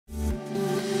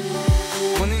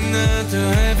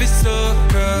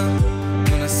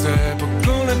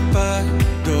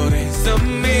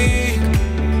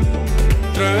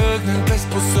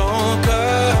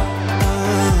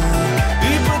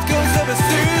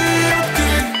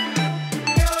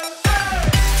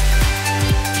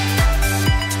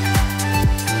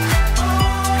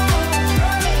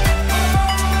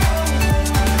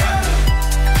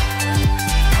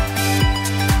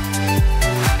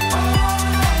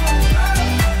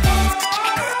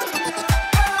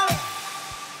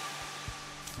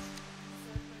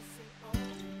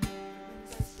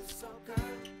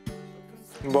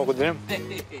Благодарим.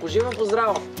 Поживам по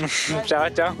здраво. Чао,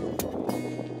 чао.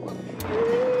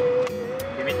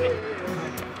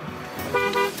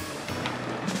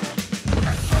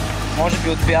 Може би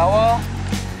от Бяла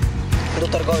до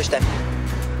Търговище.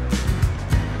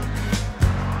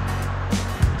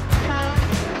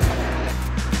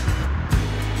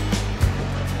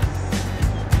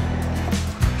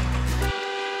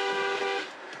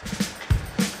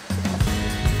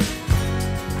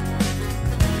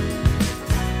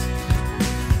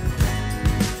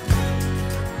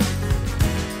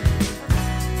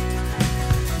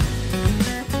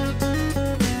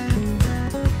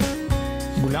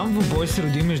 Голям двубой се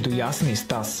роди между Ясен и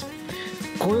Стас.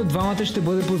 Кой от двамата ще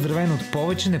бъде поздравен от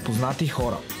повече непознати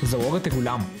хора? Залогът е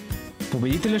голям.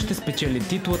 Победителят ще спечели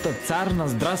титлата цар на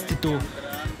здрастито,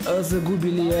 а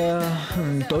загубилия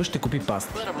той ще купи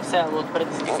паста. Първо село от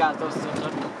предизвикателството.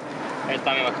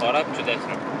 Там има хора,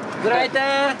 чудесно.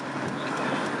 Здравейте!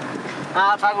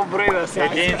 Това го броива сега.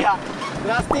 Един.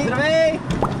 Здрасти! Здравей!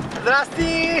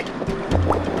 Здрасти!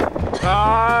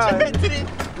 Четири!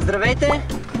 Здравейте!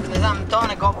 Не знам, това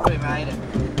не го броиме, айде.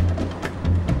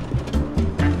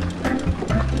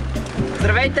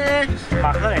 Здравейте!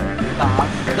 Махна ли? Да.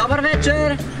 Добър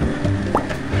вечер!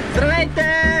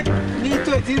 Здравейте!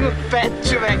 Нито един от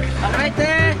 5 човек.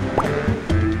 Здравейте!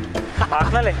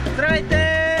 Махна ли?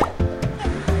 Здравейте!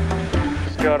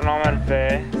 Шкьор номер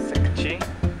 2 се качи.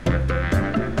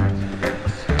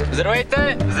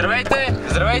 Здравейте! Здравейте!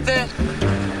 Здравейте!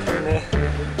 Не.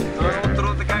 Това е много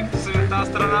трудно така, като съм от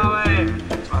тази страна, бе!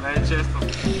 Това не е често.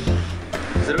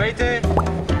 Здравейте!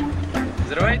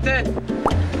 Здравейте!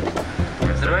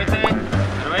 Здравейте!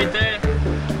 Здравейте!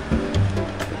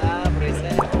 Брой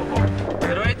се.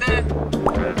 Здравейте!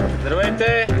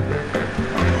 Здравейте!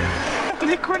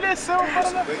 Никой не се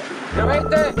обърна.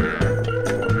 Здравейте!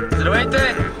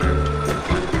 Здравейте!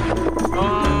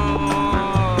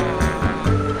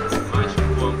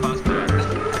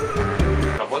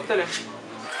 Работите ли?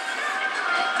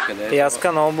 И аз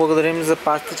много благодарим за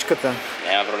пастичката.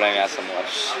 Няма проблеми, аз съм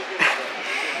младш.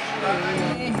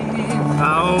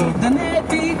 Да не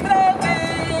ти требе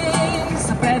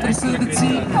за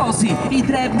предразсъдъци, коси и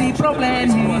дребни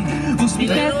проблеми.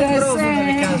 Усмихнете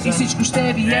се и всичко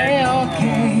ще ви е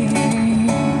окей.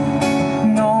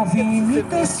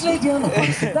 Новините следя, но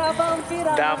бързо давам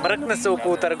вира. Да, мръкна се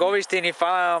около Търговище и ни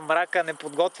фана мрака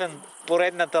неподготвен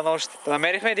поредната нощ.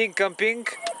 Намерихме един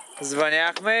къмпинг.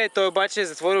 Звъняхме, той обаче е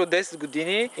затворил 10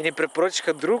 години и ни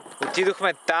препоръчаха друг.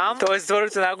 Отидохме там, той е затворил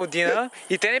от една година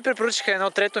и те ни препоръчаха едно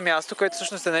трето място, което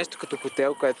всъщност е нещо като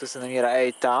хотел, което се намира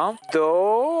ей там,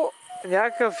 до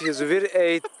някакъв язовир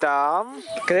ей там,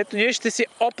 където ние ще си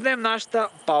опнем нашата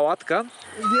палатка.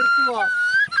 Виртуоз.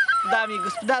 Дами и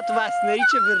господа, това се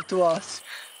нарича виртуоз.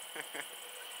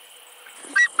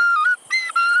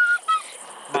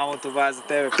 Мамо, това е за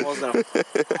тебе, поздрав.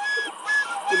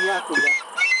 Някога.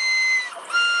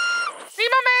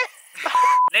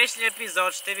 Днешния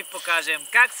епизод ще ви покажем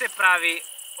как се прави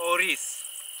ориз.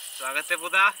 Слагате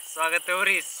вода, слагате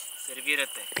ориз,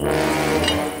 сервирате.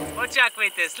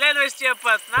 Очаквайте следващия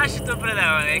път нашето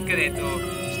предаване, където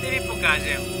ще ви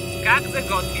покажем как да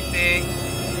готвите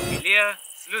филия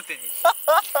с лютеничи.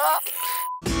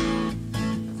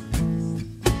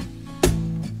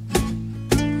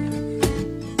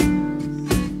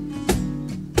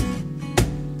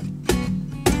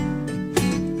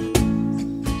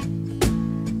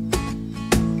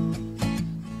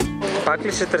 Пак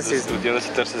ли ще търси? Отивам да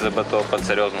си търси за този път,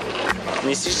 сериозно.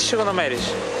 Мислиш, че ще го намериш?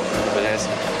 Убеден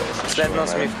съм. Следна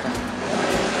усмивка.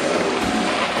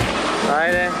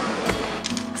 Айде.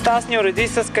 Стас ни уреди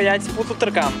с каяци под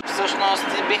Утъркан. Всъщност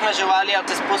бихме желали, ако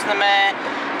се спуснем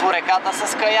по реката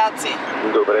с каяци.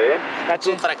 Добре.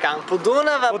 Тутракан. По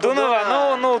Дунава. По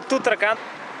Дунава, но от Тутракан.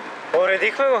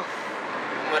 Уредихме го.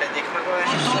 Уредихме го.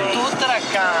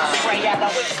 Тутракан.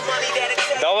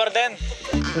 Добър ден.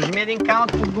 Служи ми един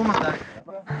камък под гумата.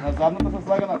 На задната се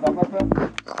слага, на задната.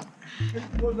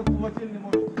 Може да плувате или не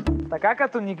може? Така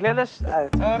като ни гледаш...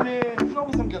 Ами,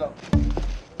 много съм гледал.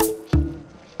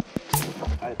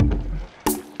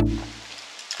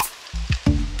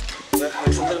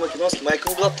 Александър Македонски, майка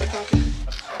му била траканка.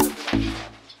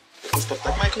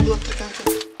 Спартак майка му била траканка.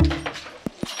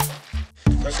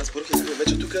 Това се споръх, искам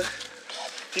вече тук.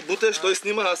 Ти буташ, той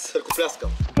снима, аз ръкопляскам.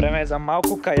 Време е за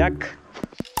малко каяк.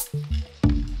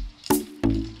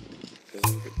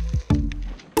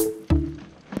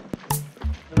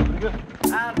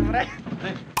 Добре.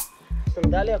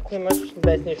 Съм дали, ако имаш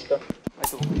без нищо.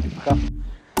 Ето го, така.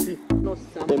 Ти.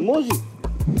 Не може.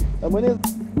 Ама не.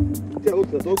 Тя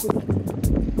утре толкова.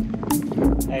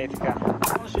 Ей така.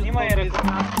 Има и ръка.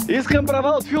 Искам права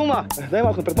от филма! Дай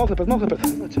малко напред, малко напред.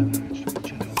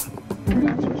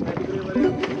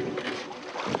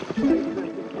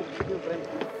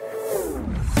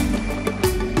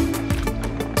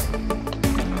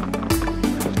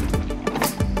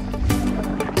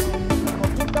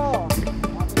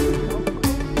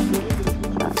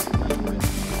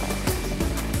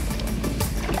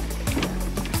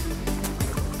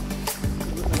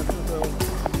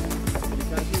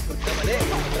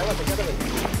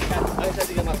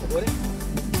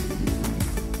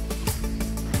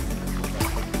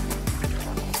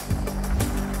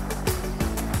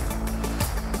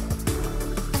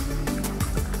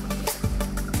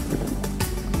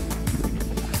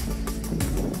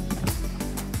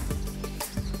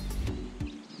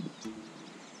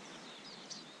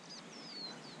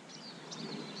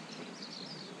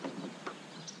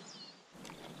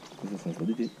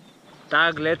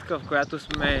 Тая гледка, в която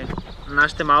сме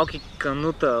нашите малки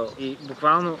канута и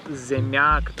буквално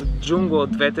земя, като джунгла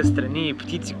от двете страни и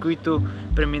птици, които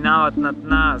преминават над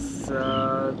нас,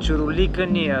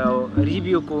 чуроликания,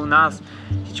 риби около нас.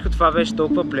 Всичко това беше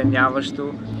толкова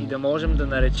пленяващо и да можем да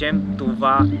наречем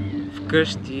това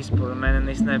вкъщи, според мен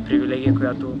наистина е привилегия,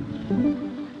 която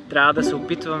трябва да се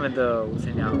опитваме да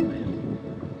оценяваме.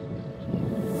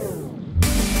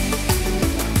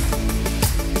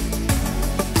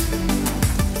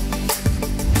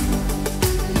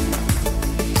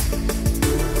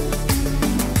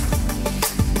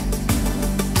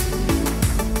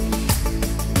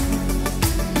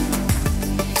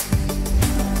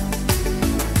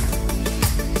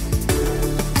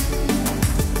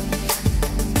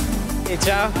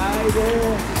 Чао!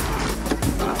 Айде!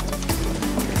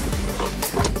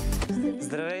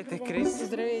 Здравейте, Крис!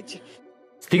 Здравейте!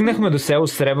 Стигнахме до село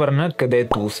Сребърна,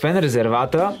 където освен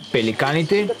резервата,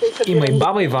 пеликаните, има и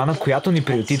баба Ивана, която ни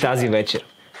приюти тази вечер.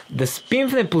 Да спим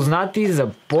в непознати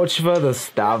започва да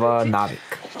става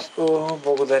навик. О,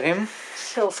 благодарим!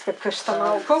 Селска къща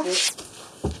малко.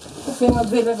 Тук има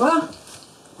 2 легла.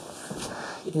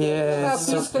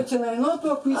 Ако искате на едното,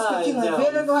 ако искате на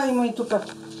 2 легла, има и тук.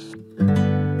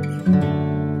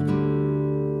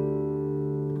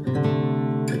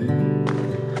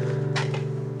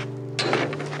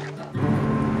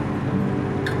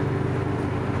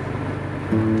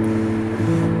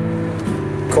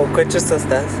 Колко е часа с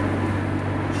тази? 6.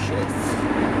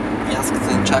 И аз като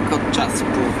съм чакал час и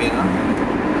половина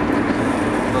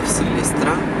в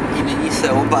Силистра и не ни се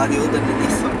е обадил да не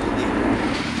ни събуди.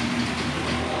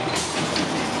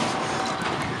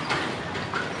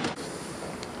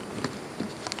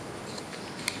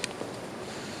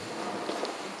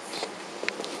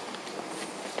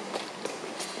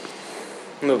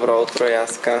 Добро утро,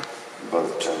 Яска.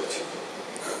 Базачавичи.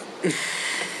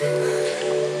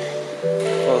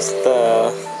 Просто...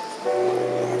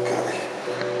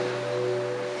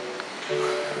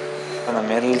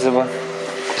 Намери ли зъба?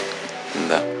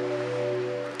 Да.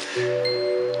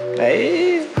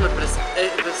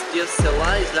 През тия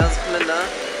села излязохме на...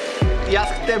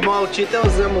 Яската е моя учител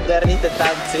за модерните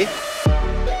танци.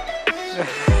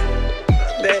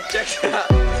 Не, чакай. Так.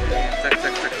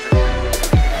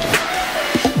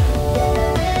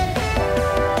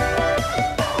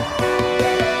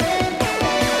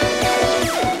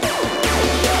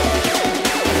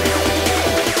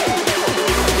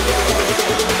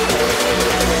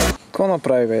 Какво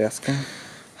направи бе, Яска?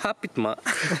 Хапит ма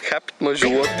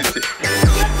животните.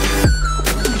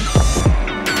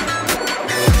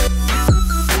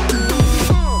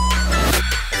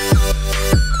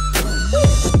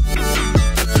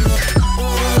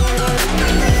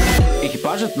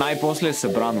 Екипажът най-после е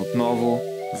събран отново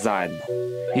заедно.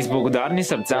 И с благодарни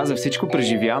сърца за всичко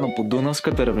преживяно по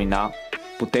Дунавската равнина,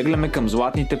 потегляме към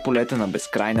златните полета на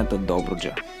безкрайната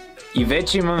Добруджа. И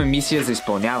вече имаме мисия за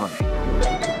изпълняване.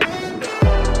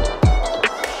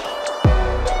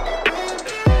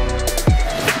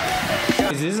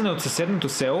 Излизане от съседното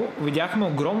село, видяхме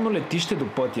огромно летище до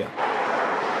пътя.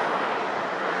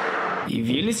 И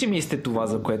вие ли си мислите това,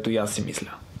 за което и аз си мисля?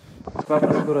 Това е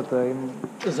процедурата.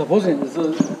 За возене,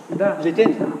 за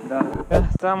летене. Да.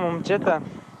 Това, момчета,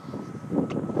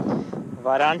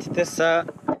 вариантите са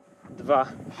 2.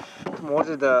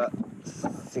 Може да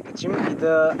се качим и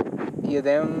да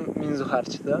ядем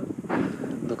минзухарчета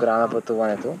до края на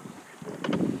пътуването,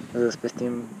 за да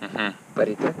спестим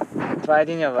парите. Това е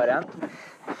единия вариант.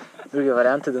 Другия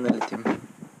вариант е да не летим.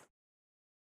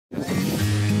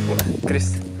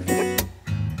 Крис.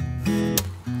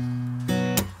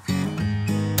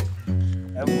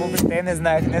 Въобще не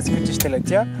знаех днес, че ще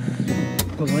летя.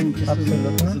 Колоните са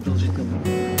задължително.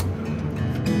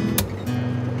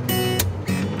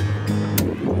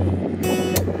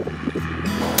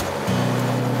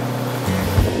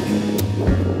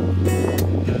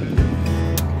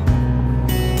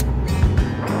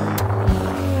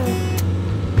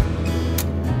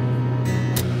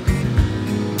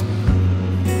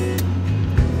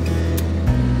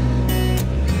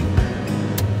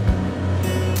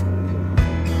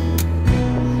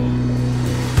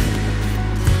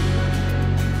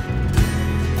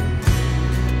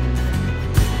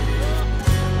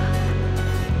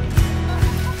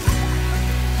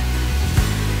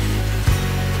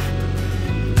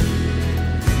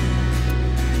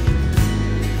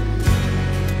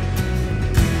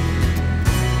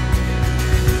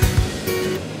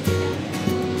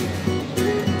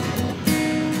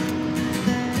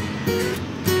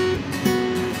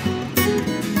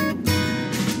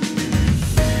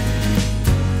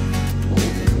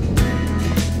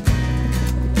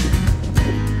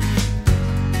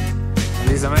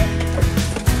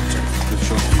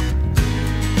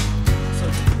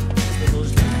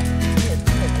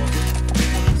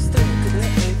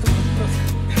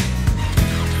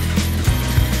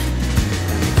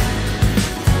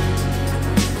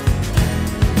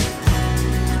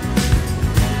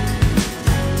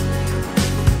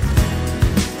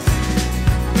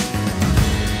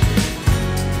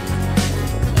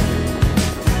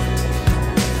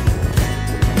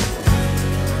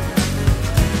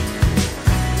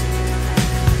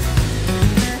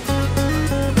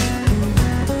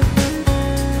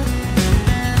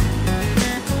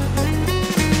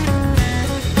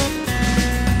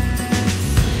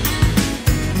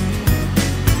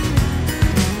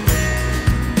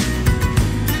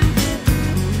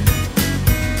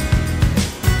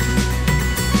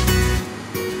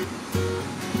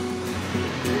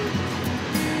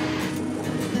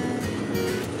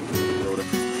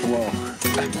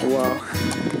 Вау!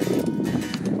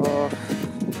 О,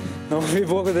 много ви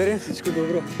благодаря, всичко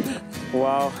добро!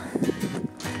 Вау!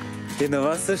 И на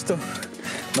вас също!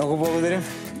 Много благодарим!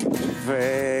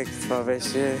 Човек, това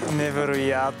беше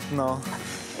невероятно!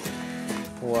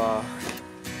 Вау!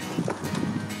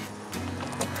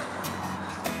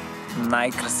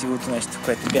 Най-красивото нещо,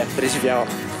 което бях преживял.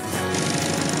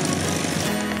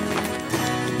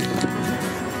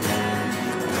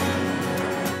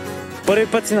 Първи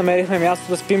път си намерихме място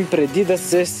да спим преди да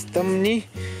се стъмни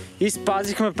и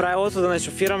спазихме правилото да не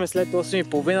шофираме след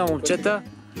 8:30, момчета.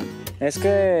 Днеска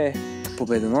е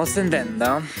победоносен ден,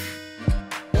 да.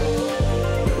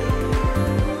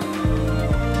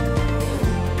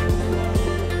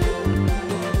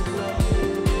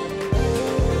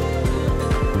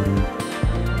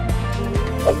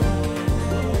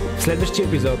 В следващия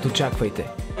епизод очаквайте.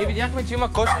 И видяхме, че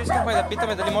има кошер, искахме да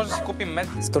питаме дали може да си купим мед.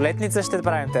 Столетница ще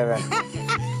правим тебе.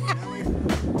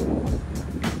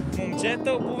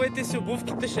 Момчета, обувайте си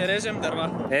обувките, ще режем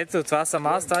дърва. Ето, това съм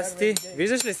аз, това си ти.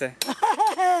 Виждаш ли се?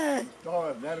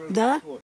 Да.